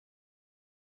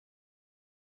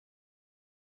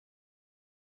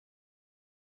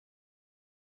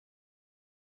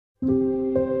There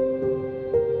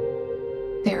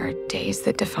are days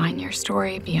that define your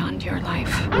story beyond your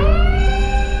life.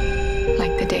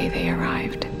 Like the day they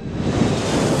arrived.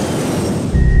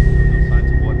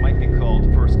 Signs of what might be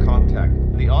called first contact.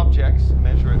 The objects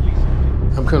measure at least.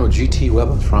 I'm Colonel G.T.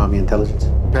 Weber from Army Intelligence.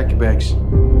 Pack your bags.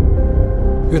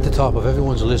 You're at the top of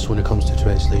everyone's list when it comes to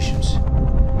translations.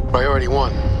 Priority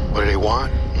 1. What do they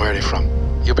want? Where are they from?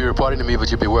 You'll be reporting to me, but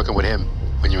you'll be working with him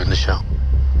when you're in the show.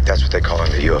 That's what they call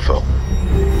him, the UFO.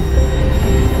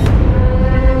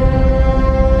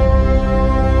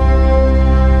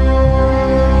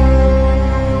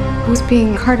 Who's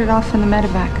being carted off in the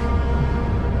medevac?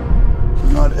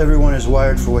 Not everyone is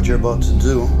wired for what you're about to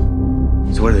do.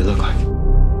 So what do they look like?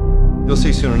 You'll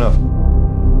see soon enough.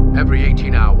 Every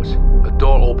 18 hours, a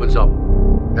door opens up.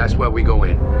 That's where we go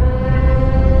in.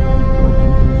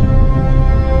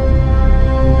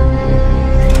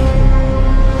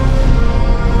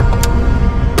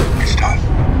 It's done.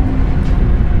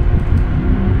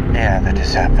 Yeah, that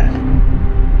just happened.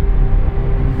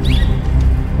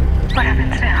 What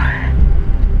happens now?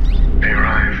 They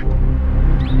arrive.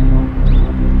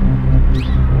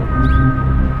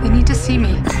 They need to see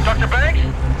me. Dr. Banks?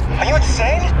 Are you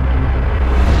insane?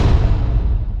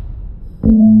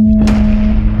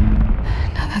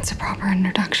 Now that's a proper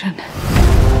introduction.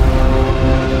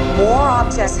 More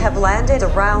objects have landed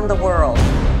around the world.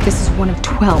 This is one of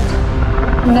 12.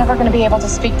 I'm never going to be able to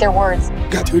speak their words.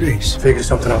 Got 2 days. Figure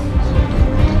something out.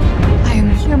 I am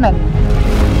human.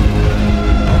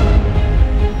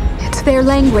 It's their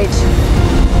language.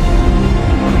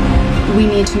 We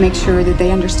need to make sure that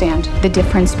they understand the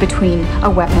difference between a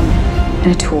weapon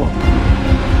and a tool.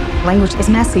 Language is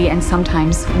messy, and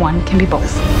sometimes one can be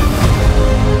both.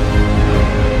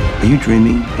 Are you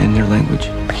dreaming in their language?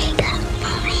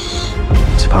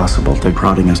 It's possible they're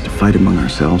prodding us to fight among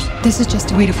ourselves. This is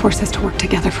just a way to force us to work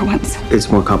together for once. It's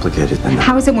more complicated than that.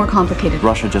 How is it more complicated?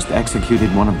 Russia just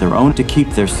executed one of their own to keep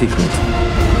their secret.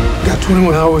 Got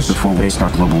 21 hours. Before they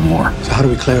start global war. So how do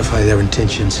we clarify their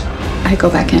intentions? I go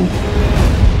back in.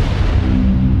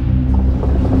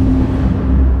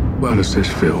 Well, does this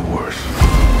feel worse?